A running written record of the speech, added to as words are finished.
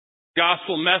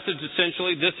gospel message,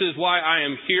 essentially. This is why I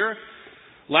am here.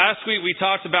 Last week we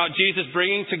talked about Jesus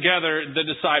bringing together the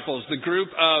disciples, the group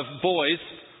of boys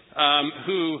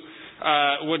who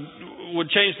would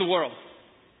change the world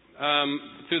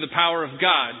through the power of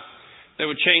God. They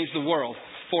would change the world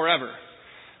forever.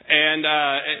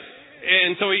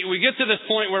 And so we get to this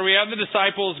point where we have the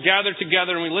disciples gathered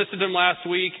together, and we listed them last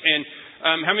week. And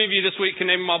how many of you this week can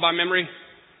name them all by memory?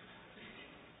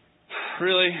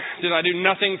 Really? Did I do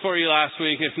nothing for you last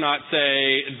week if not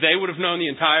say they would have known the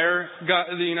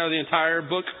entire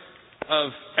book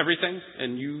of everything,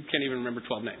 and you can't even remember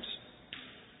 12 names?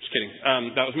 Just kidding.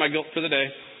 That was my guilt for the day.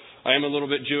 I am a little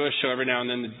bit Jewish, so every now and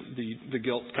then the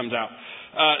guilt comes out.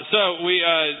 So we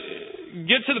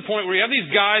get to the point where you have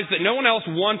these guys that no one else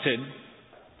wanted.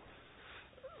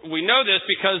 We know this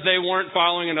because they weren't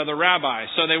following another rabbi.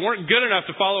 So they weren't good enough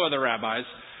to follow other rabbis.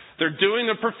 They're doing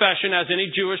the profession as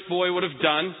any Jewish boy would have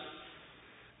done.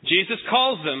 Jesus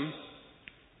calls them,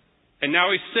 and now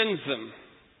he sends them.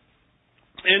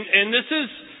 And this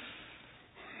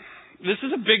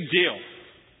is a big deal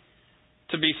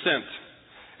to be sent.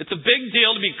 It's a big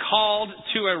deal to be called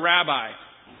to a rabbi.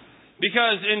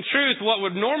 Because in truth, what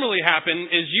would normally happen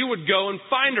is you would go and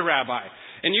find a rabbi.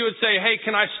 And you would say, hey,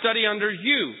 can I study under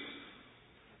you?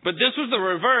 But this was the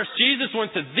reverse. Jesus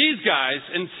went to these guys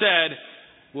and said,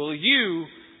 will you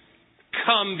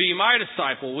come be my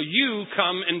disciple? Will you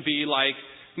come and be like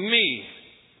me?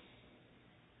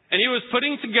 And he was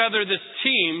putting together this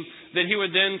team that he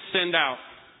would then send out.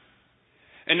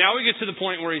 And now we get to the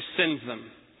point where he sends them.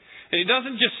 And he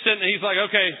doesn't just send, he's like,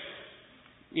 okay,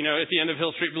 at the end of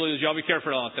Hill Street Blues, y'all be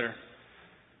careful out there.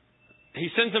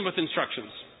 He sends them with instructions.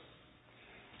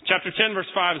 Chapter 10, verse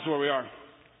 5 is where we are.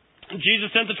 Jesus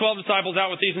sent the 12 disciples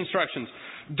out with these instructions.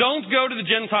 Don't go to the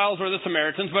Gentiles or the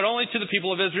Samaritans, but only to the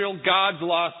people of Israel, God's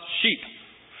lost sheep.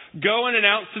 Go and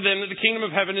announce to them that the kingdom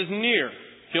of heaven is near.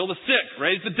 Heal the sick,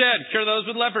 raise the dead, cure those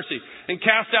with leprosy, and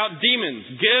cast out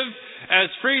demons. Give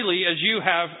as freely as you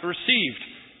have received.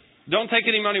 Don't take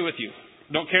any money with you.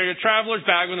 Don't carry a traveler's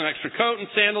bag with an extra coat and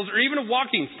sandals or even a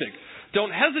walking stick.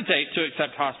 Don't hesitate to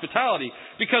accept hospitality,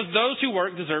 because those who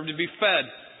work deserve to be fed.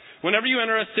 Whenever you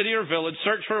enter a city or village,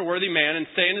 search for a worthy man and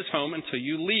stay in his home until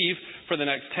you leave for the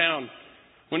next town.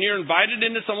 When you're invited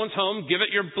into someone's home, give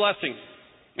it your blessing.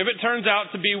 If it turns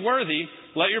out to be worthy,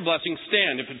 let your blessing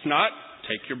stand. If it's not,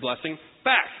 take your blessing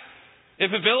back. If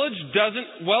a village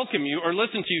doesn't welcome you or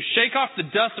listen to you, shake off the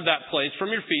dust of that place from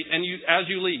your feet as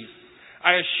you leave.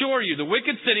 I assure you, the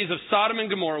wicked cities of Sodom and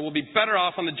Gomorrah will be better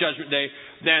off on the judgment day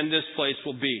than this place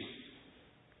will be.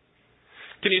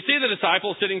 Can you see the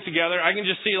disciples sitting together? I can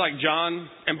just see like John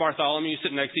and Bartholomew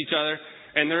sitting next to each other.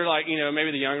 And they're like,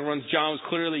 maybe the younger ones. John was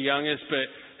clearly youngest, but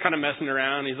kind of messing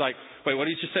around. He's like, wait, what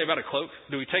did you just say about a cloak?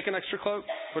 Do we take an extra cloak?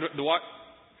 What?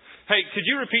 Hey, could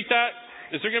you repeat that?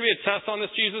 Is there going to be a test on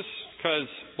this, Jesus? Because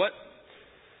what?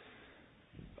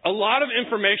 A lot of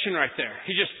information right there.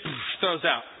 He just throws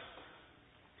out.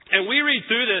 And we read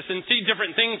through this and see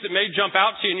different things that may jump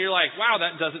out to you, and you're like, wow,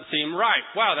 that doesn't seem right.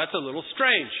 Wow, that's a little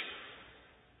strange.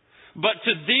 But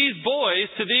to these boys,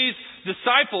 to these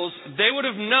disciples, they would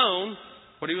have known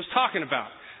what he was talking about.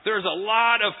 There's a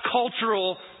lot of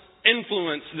cultural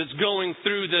influence that's going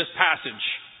through this passage.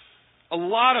 A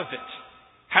lot of it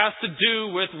has to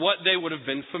do with what they would have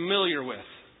been familiar with.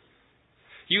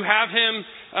 You have him,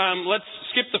 let's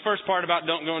skip the first part about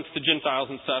don't go into the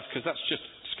Gentiles and stuff, because that's just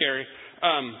scary,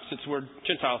 since we're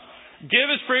Gentiles. Give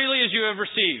as freely as you have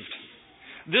received.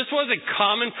 This was a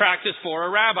common practice for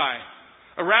a rabbi.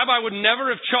 A rabbi would never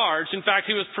have charged. In fact,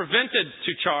 he was prevented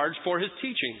to charge for his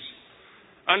teachings.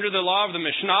 Under the law of the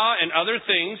Mishnah and other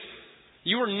things,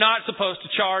 you were not supposed to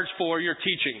charge for your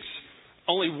teachings.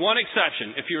 Only one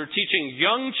exception, if you were teaching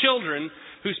young children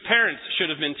whose parents should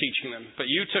have been teaching them.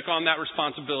 But you took on that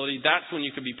responsibility, that's when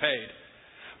you could be paid.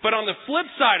 But on the flip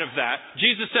side of that,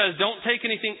 Jesus says, don't take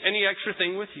any extra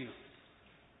thing with you,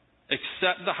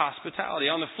 except the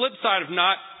hospitality. On the flip side of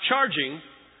not charging,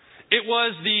 it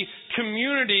was the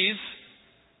community's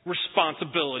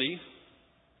responsibility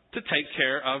to take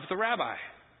care of the rabbi.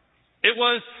 It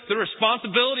was the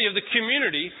responsibility of the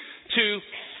community to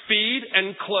feed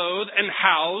and clothe and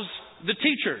house the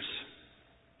teachers.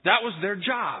 That was their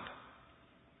job.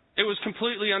 It was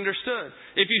completely understood.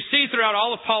 If you see throughout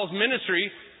all of Paul's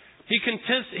ministry,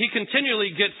 he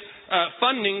continually gets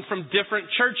funding from different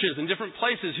churches and different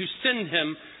places who send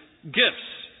him gifts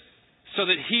so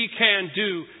that he can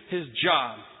do his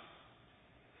job.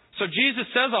 So Jesus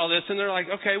says all this and they're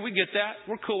like, okay, we get that.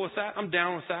 We're cool with that. I'm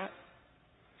down with that.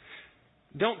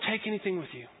 Don't take anything with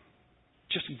you.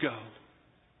 Just go.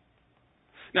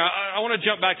 Now, I want to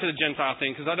jump back to the Gentile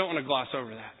thing because I don't want to gloss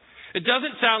over that. It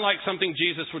doesn't sound like something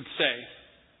Jesus would say.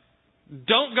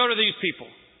 Don't go to these people.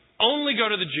 Only go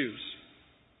to the Jews.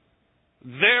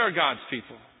 They're God's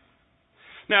people.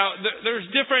 Now, there's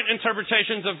different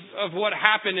interpretations of what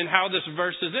happened and how this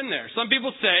verse is in there. Some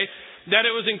people say that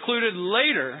it was included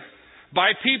later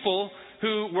by people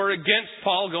who were against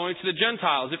Paul going to the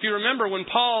Gentiles. If you remember, when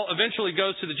Paul eventually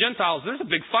goes to the Gentiles, there's a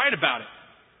big fight about it.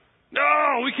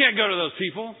 No, we can't go to those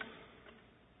people.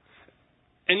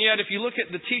 And yet, if you look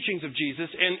at the teachings of Jesus,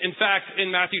 and in fact,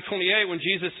 in Matthew 28, when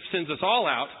Jesus sends us all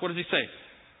out, what does he say?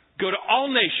 Go to all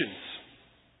nations,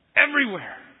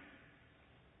 everywhere.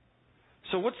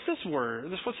 So what's this word?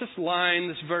 What's this line,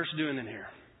 this verse doing in here?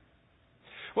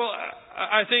 Well,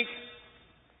 I think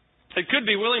it could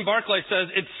be, William Barclay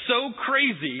says, it's so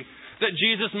crazy that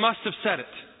Jesus must have said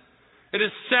it.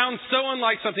 It sounds so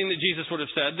unlike something that Jesus would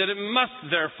have said that it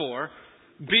must, therefore,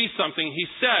 be something he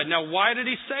said. Now, why did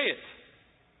he say it?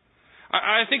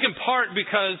 I think in part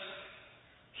because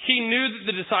he knew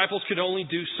that the disciples could only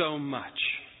do so much.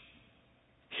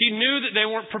 He knew that they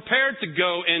weren't prepared to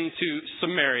go into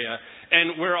Samaria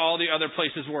and where all the other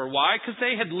places were. Why? Because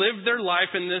they had lived their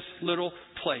life in this little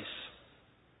place.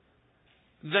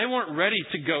 They weren't ready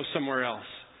to go somewhere else.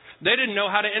 They didn't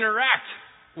know how to interact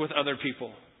with other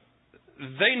people.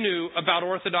 They knew about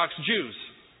Orthodox Jews.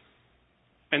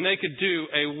 And they could do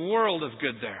a world of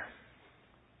good there.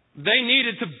 They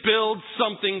needed to build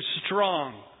something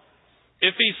strong.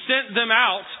 If he sent them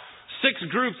out,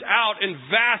 6 groups out in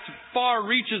vast, far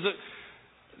reaches,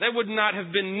 they would not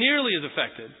have been nearly as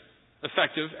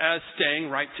effective as staying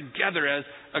right together as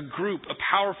a group, a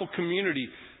powerful community,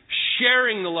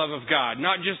 sharing the love of God,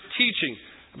 not just teaching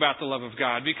about the love of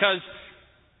God, because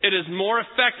it is more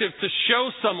effective to show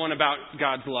someone about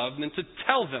God's love than to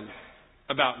tell them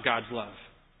about God's love.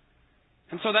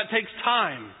 And so that takes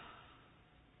time.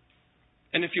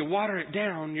 And if you water it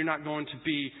down, you're not going to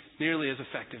be nearly as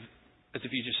effective as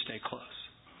if you just stay close.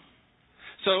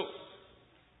 So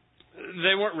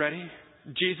they weren't ready.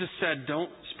 Jesus said,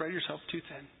 don't spread yourself too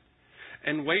thin.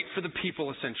 And wait for the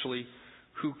people, essentially,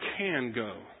 who can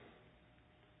go.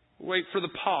 Wait for the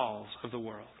Pauls of the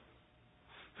world,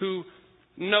 who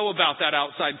know about that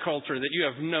outside culture that you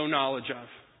have no knowledge of.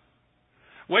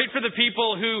 Wait for the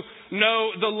people who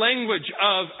know the language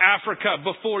of Africa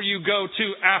before you go to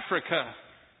Africa.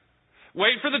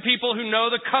 Wait for the people who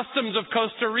know the customs of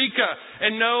Costa Rica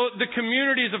and know the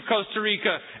communities of Costa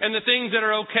Rica and the things that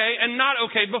are okay and not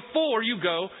okay before you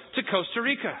go to Costa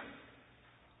Rica.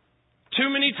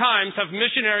 Too many times have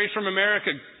missionaries from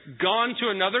America gone to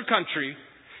another country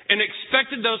and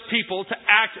expected those people to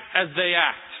act as they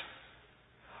act.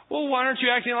 Well, why aren't you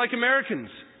acting like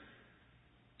Americans?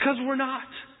 Because we're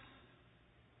not.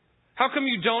 How come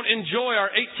you don't enjoy our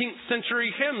 18th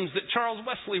century hymns that Charles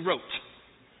Wesley wrote?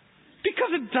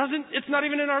 Because it's not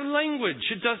even in our language.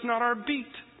 It does not our beat.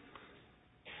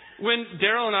 When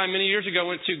Daryl and I many years ago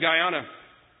went to Guyana,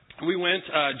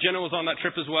 Jenna was on that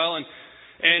trip as well,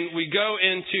 and we go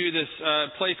into this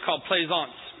place called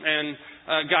Plaisance. And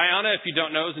Guyana, if you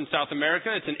don't know, is in South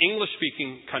America. It's an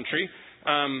English-speaking country.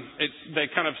 They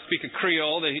kind of speak a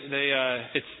Creole.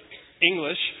 It's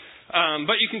English.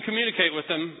 But you can communicate with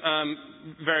them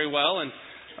very well. And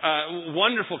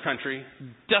wonderful country,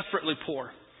 desperately poor.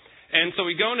 And so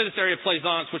we go into this area of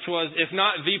Plaisance, which was, if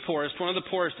not the poorest, one of the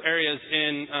poorest areas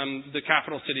in the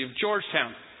capital city of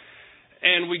Georgetown.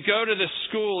 And we go to this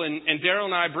school, and Daryl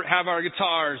and I have our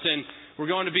guitars, and we're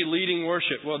going to be leading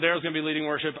worship. Well, Daryl's going to be leading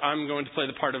worship. I'm going to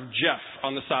play the part of Jeff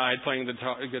on the side, playing the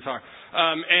guitar.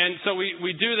 And so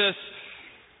we do this,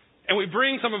 and we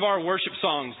bring some of our worship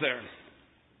songs there.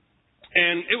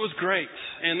 And it was great,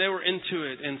 and they were into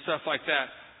it and stuff like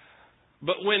that.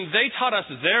 But when they taught us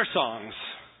their songs,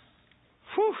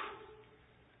 whew,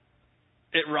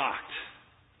 it rocked.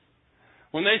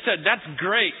 When they said, that's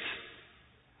great,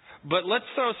 but let's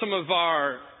throw some of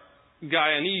our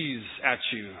Guyanese at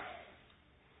you.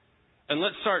 And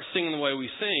let's start singing the way we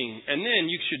sing. And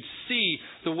then you should see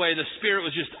the way the Spirit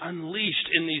was just unleashed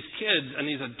in these kids and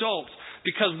these adults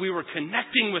because we were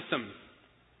connecting with them.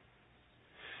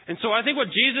 And so I think what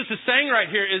Jesus is saying right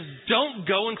here is don't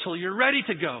go until you're ready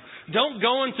to go. Don't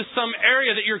go into some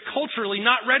area that you're culturally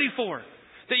not ready for,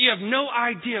 that you have no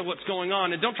idea what's going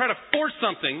on. And don't try to force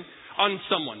something on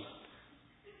someone,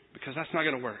 because that's not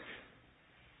going to work.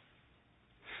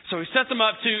 So he set them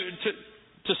up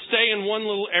to stay in one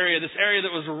little area, this area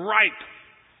that was ripe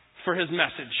for his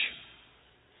message.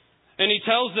 And he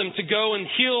tells them to go and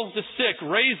heal the sick,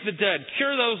 raise the dead,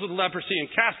 cure those with leprosy, and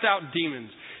cast out demons.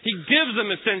 He gives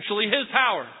them essentially his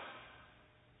power.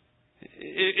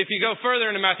 If you go further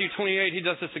into Matthew 28, he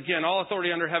does this again. All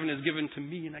authority under heaven is given to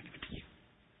me, and I give it to you.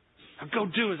 Now go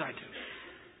do as I do.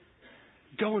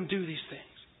 Go and do these things.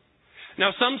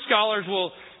 Now, some scholars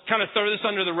will kind of throw this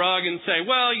under the rug and say,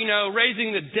 well,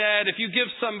 raising the dead, if you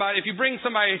bring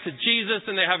somebody to Jesus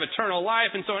and they have eternal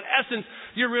life, and so in essence,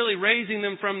 you're really raising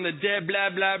them from the dead, blah,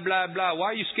 blah, blah, blah.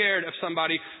 Why are you scared of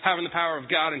somebody having the power of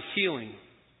God and healing?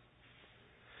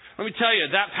 Let me tell you,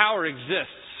 that power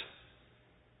exists.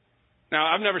 Now,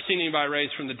 I've never seen anybody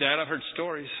raised from the dead. I've heard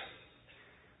stories.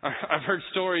 I've heard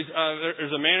stories of,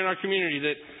 there's a man in our community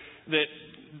that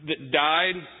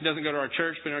died, doesn't go to our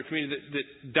church, but in our community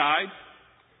that died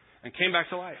and came back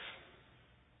to life.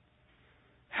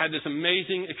 Had this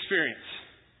amazing experience.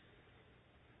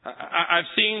 I've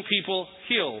seen people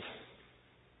healed.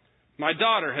 My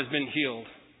daughter has been healed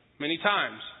many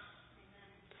times.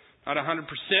 Not 100%,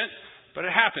 but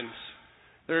it happens.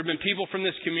 There have been people from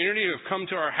this community who have come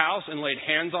to our house and laid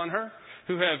hands on her,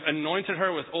 who have anointed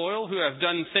her with oil, who have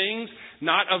done things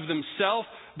not of themselves,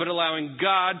 but allowing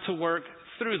God to work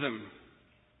through them.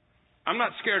 I'm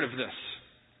not scared of this.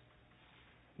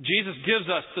 Jesus gives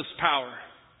us this power.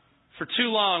 For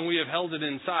too long we have held it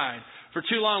inside. For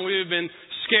too long we have been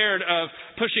scared of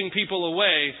pushing people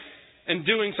away and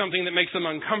doing something that makes them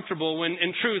uncomfortable, when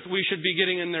in truth we should be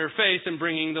getting in their face and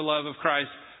bringing the love of Christ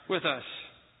with us.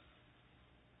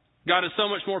 God is so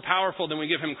much more powerful than we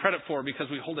give Him credit for, because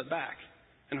we hold it back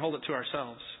and hold it to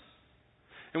ourselves.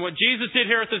 And what Jesus did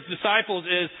here with His disciples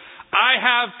is, I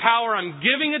have power, I'm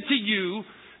giving it to you,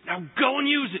 now go and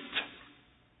use it.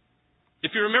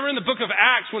 If you remember in the book of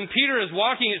Acts, when Peter is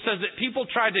walking, it says that people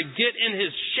tried to get in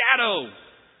his shadow.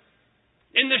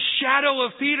 In the shadow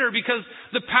of Peter, because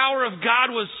the power of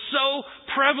God was so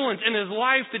prevalent in his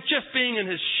life that just being in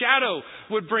his shadow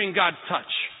would bring God's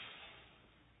touch.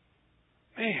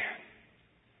 Man,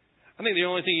 I think the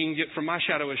only thing you can get from my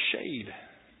shadow is shade.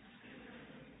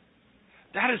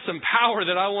 That is some power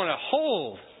that I want to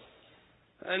hold.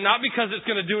 And not because it's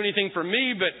going to do anything for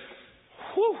me, but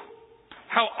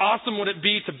how awesome would it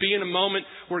be to be in a moment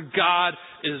where God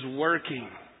is working?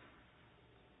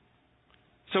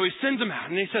 So He sends them out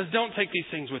and He says, don't take these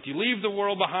things with you. Leave the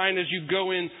world behind as you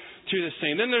go into this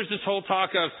thing. Then there's this whole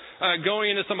talk of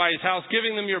going into somebody's house,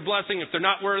 giving them your blessing. If they're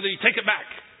not worthy, take it back.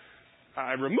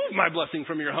 I remove my blessing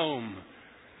from your home.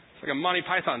 It's like a Monty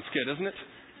Python skit, isn't it?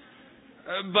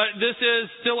 But this is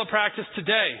still a practice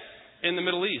today in the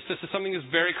Middle East. This is something that's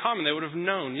very common. They would have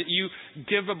known. You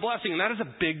give a blessing, and that is a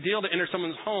big deal, to enter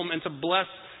someone's home and to bless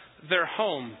their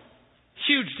home.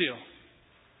 Huge deal.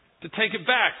 To take it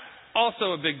back,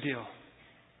 also a big deal.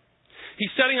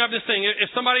 He's setting up this thing.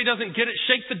 If somebody doesn't get it,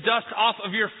 shake the dust off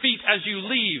of your feet as you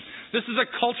leave. This is a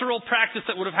cultural practice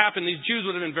that would have happened. These Jews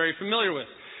would have been very familiar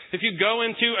with. If you go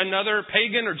into another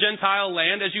pagan or Gentile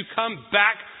land, as you come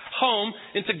back home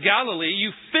into Galilee,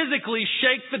 you physically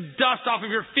shake the dust off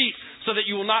of your feet so that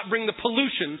you will not bring the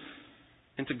pollution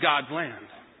into God's land.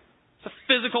 It's a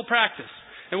physical practice.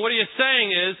 And what He is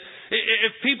saying is,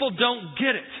 if people don't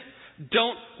get it,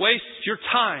 don't waste your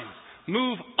time.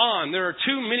 Move on. There are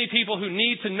too many people who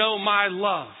need to know my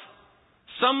love.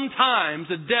 Sometimes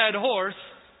a dead horse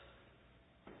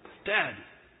is dead.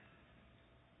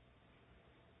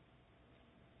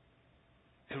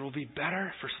 It will be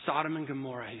better for Sodom and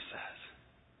Gomorrah, He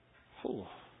says. Ooh.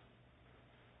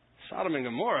 Sodom and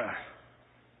Gomorrah.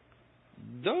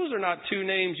 Those are not two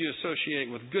names you associate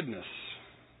with goodness.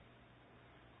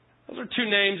 Those are two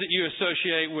names that you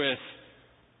associate with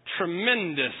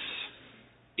tremendous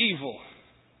evil.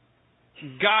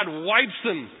 God wipes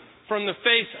them from the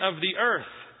face of the earth.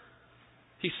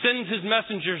 He sends His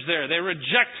messengers there. They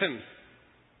reject Him.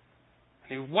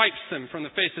 He wipes them from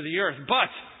the face of the earth.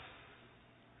 But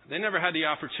they never had the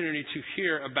opportunity to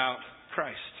hear about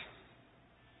Christ.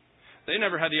 They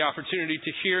never had the opportunity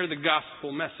to hear the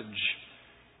gospel message.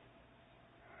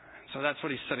 So that's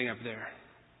what He's setting up there.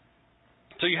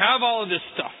 So you have all of this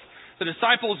stuff. The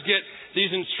disciples get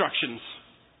these instructions.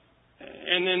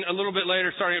 And then a little bit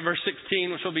later, starting at verse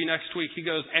 16, which will be next week, He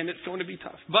goes, and it's going to be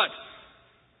tough. But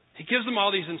He gives them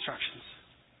all these instructions.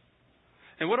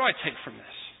 And what do I take from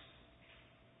this?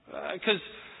 Because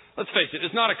let's face it,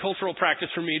 it's not a cultural practice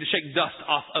for me to shake dust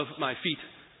off of my feet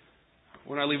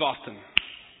when I leave Austin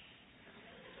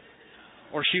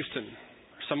or Houston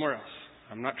or somewhere else.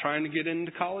 I'm not trying to get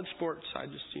into college sports. I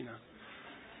just,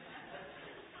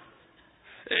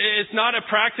 It's not a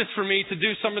practice for me to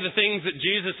do some of the things that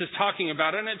Jesus is talking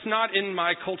about, and it's not in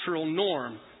my cultural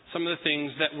norm, some of the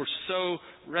things that were so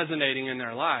resonating in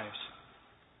their lives.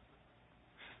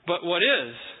 But what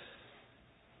is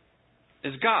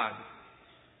God.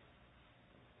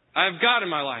 I have God in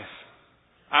my life.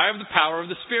 I have the power of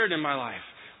the Spirit in my life.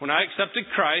 When I accepted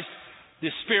Christ, the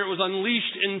Spirit was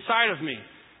unleashed inside of me.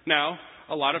 Now,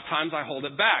 a lot of times I hold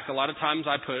it back. A lot of times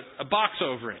I put a box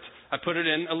over it. I put it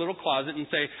in a little closet and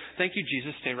say, thank you,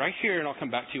 Jesus, stay right here and I'll come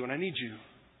back to you when I need you.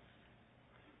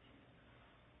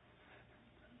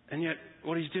 And yet,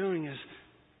 what he's doing is,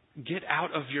 get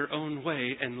out of your own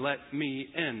way and let me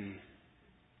in.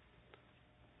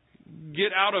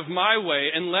 Get out of my way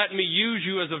and let me use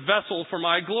you as a vessel for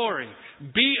my glory.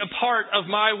 Be a part of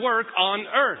my work on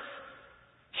earth.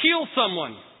 Heal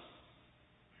someone.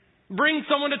 Bring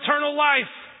someone eternal life.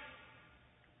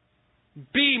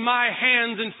 Be my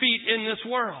hands and feet in this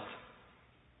world.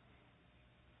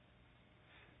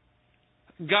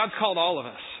 God's called all of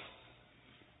us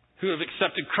who have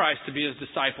accepted Christ to be his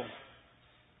disciple.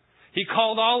 He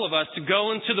called all of us to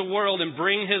go into the world and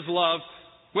bring his love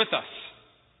with us.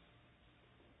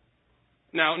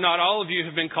 Now, not all of you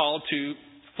have been called to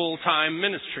full-time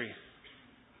ministry.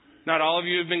 Not all of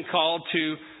you have been called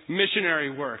to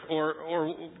missionary work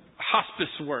or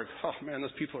hospice work. Oh man,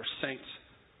 those people are saints.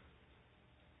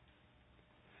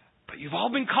 But you've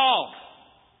all been called.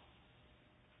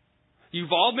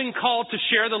 You've all been called to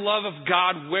share the love of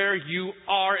God where you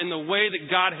are in the way that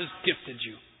God has gifted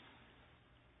you.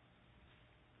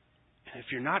 And if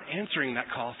you're not answering that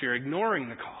call, if you're ignoring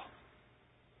the call,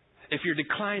 if you're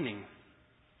declining,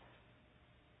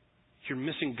 you're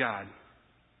missing God.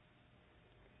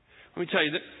 Let me tell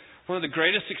you that one of the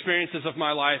greatest experiences of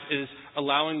my life is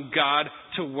allowing God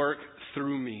to work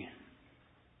through me.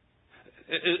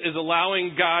 Is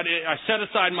allowing God, I set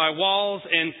aside my walls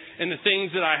and the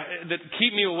things that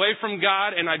keep me away from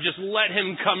God, and I just let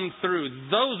him come through.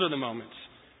 Those are the moments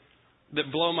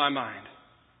that blow my mind.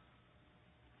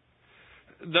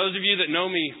 Those of you that know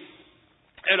me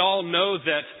at all know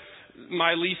that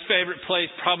my least favorite place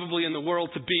probably in the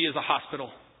world to be is a hospital.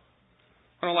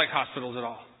 I don't like hospitals at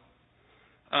all.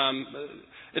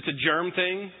 It's a germ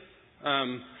thing.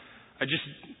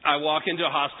 I walk into a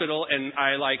hospital and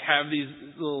I have these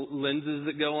little lenses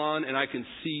that go on and I can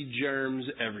see germs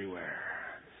everywhere.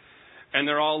 And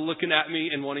they're all looking at me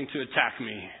and wanting to attack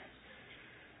me.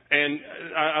 And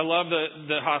I love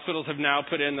the hospitals have now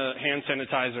put in the hand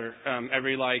sanitizer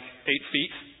every 8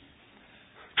 feet.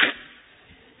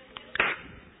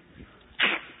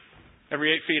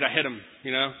 Every 8 feet I hit them,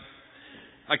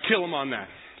 I kill them on that.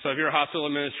 So if you're a hospital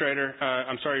administrator,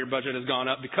 I'm sorry your budget has gone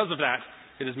up. Because of that,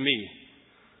 it is me.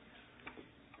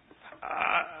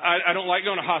 I don't like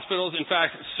going to hospitals. In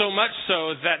fact, so much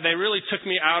so that they really took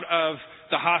me out of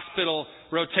the hospital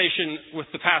rotation with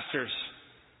the pastors.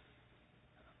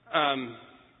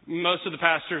 Most of the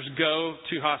pastors go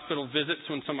to hospital visits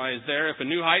when somebody is there. If a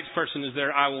New Heights person is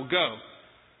there, I will go.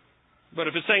 But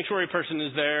if a sanctuary person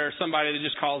is there, somebody that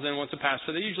just calls in wants a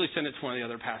pastor, they usually send it to one of the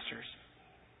other pastors.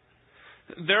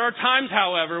 There are times,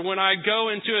 however, when I go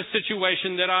into a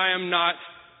situation that I am not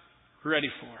ready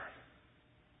for.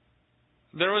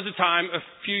 There was a time a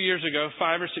few years ago,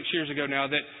 5 or 6 years ago now,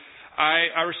 that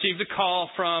I received a call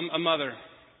from a mother.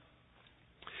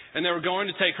 And they were going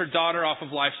to take her daughter off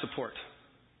of life support.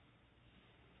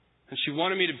 And she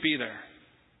wanted me to be there.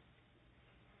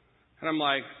 And I'm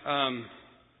like,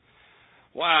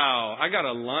 wow, I got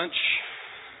a lunch.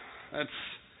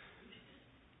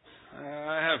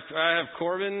 I have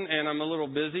Corbin and I'm a little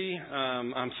busy.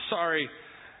 I'm sorry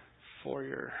for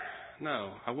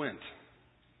No, I went.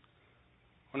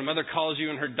 When a mother calls you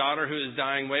and her daughter who is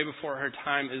dying way before her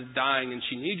time is dying and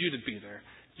she needs you to be there,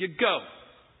 you go.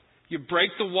 You break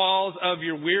the walls of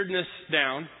your weirdness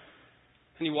down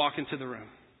and you walk into the room.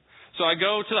 So I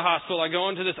go to the hospital. I go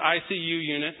into this ICU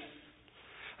unit.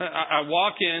 I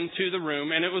walk into the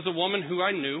room and it was a woman who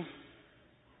I knew.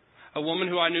 A woman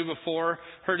who I knew before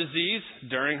her disease,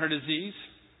 during her disease,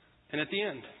 and at the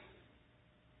end.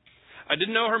 I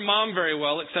didn't know her mom very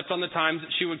well except on the times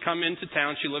that she would come into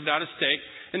town. She lived out of state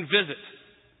and visit.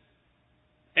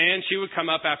 And she would come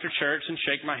up after church and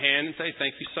shake my hand and say,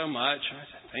 thank you so much. And I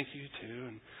said, thank you too.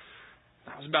 And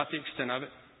that was about the extent of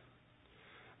it.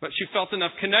 But she felt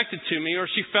enough connected to me,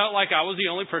 or she felt like I was the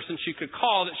only person she could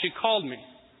call, that she called me.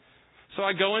 So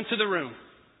I go into the room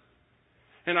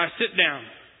and I sit down.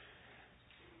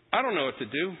 I don't know what to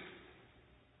do.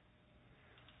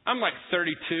 I'm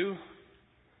 32.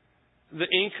 The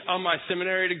ink on my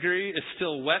seminary degree is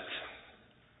still wet.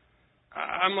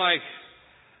 I'm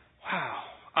wow,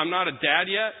 I'm not a dad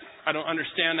yet. I don't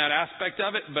understand that aspect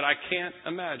of it, but I can't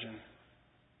imagine.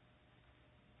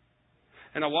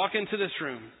 And I walk into this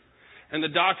room, and the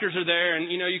doctors are there,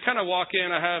 and you kind of walk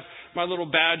in. I have my little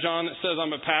badge on that says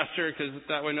I'm a pastor, because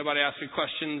that way nobody asks me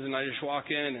questions, and I just walk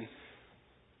in,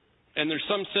 and there's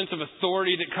some sense of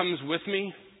authority that comes with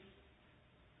me.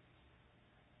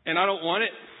 And I don't want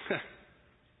it.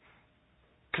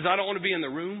 because I don't want to be in the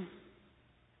room.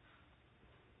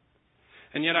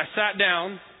 And yet I sat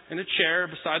down in a chair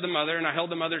beside the mother, and I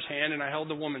held the mother's hand, and I held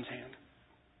the woman's hand.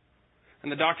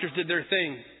 And the doctors did their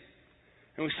thing,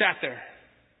 and we sat there.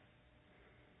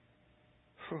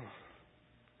 Whew.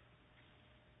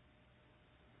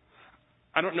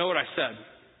 I don't know what I said.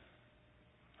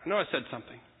 I know I said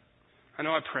something. I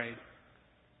know I prayed.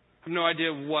 I have no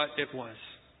idea what it was.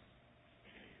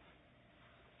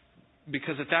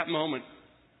 Because at that moment,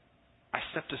 I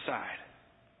stepped aside.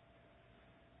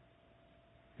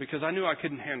 Because I knew I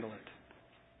couldn't handle it.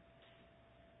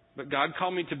 But God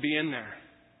called me to be in there.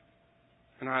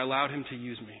 And I allowed Him to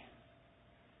use me.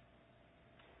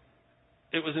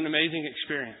 It was an amazing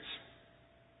experience.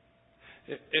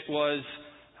 It was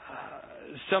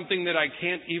something that I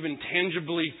can't even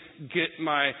tangibly get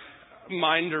my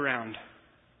mind around.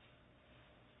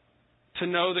 To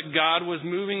know that God was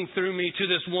moving through me to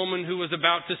this woman who was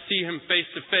about to see Him face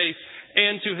to face,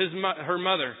 and to her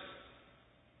mother,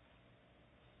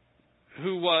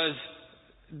 who was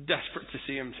desperate to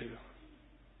see Him too.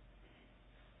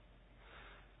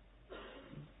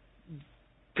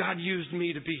 God used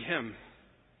me to be Him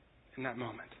in that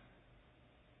moment.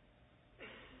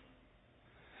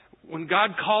 When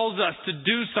God calls us to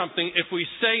do something, if we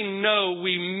say no,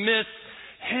 we miss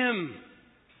Him.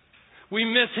 We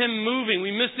miss Him moving.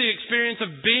 We miss the experience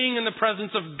of being in the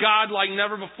presence of God like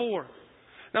never before.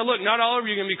 Now look, not all of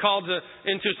you are going to be called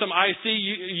into some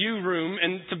ICU room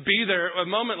and to be there at a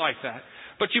moment like that.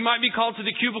 But you might be called to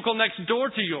the cubicle next door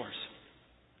to yours.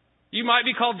 You might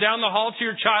be called down the hall to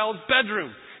your child's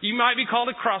bedroom. You might be called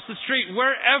across the street.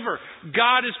 Wherever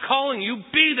God is calling you,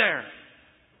 be there.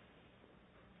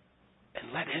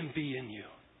 And let Him be in you.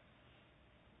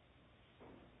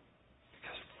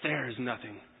 Because there is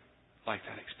nothing like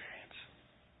that experience.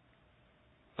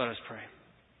 Let us pray.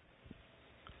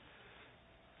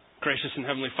 Gracious and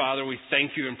Heavenly Father, we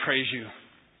thank You and praise You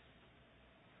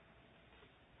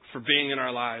for being in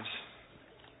our lives.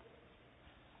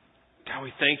 God,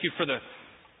 we thank You for the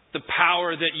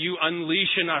power that You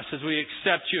unleash in us as we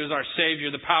accept You as our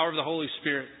Savior, the power of the Holy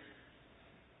Spirit.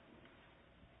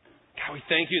 God, we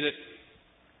thank You that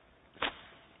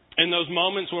in those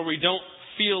moments where we don't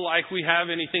feel like we have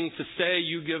anything to say,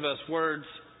 You give us words.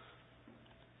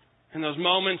 In those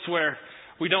moments where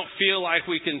we don't feel like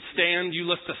we can stand, You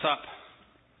lift us up.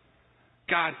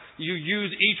 God, You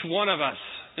use each one of us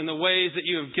in the ways that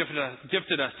You have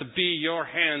gifted us to be Your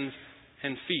hands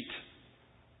and feet.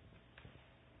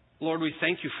 Lord, we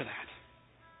thank You for that.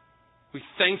 We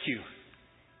thank You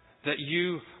that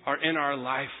You are in our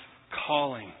life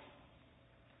calling.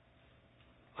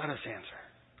 Let us answer.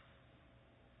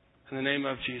 In the name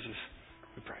of Jesus,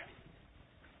 we pray.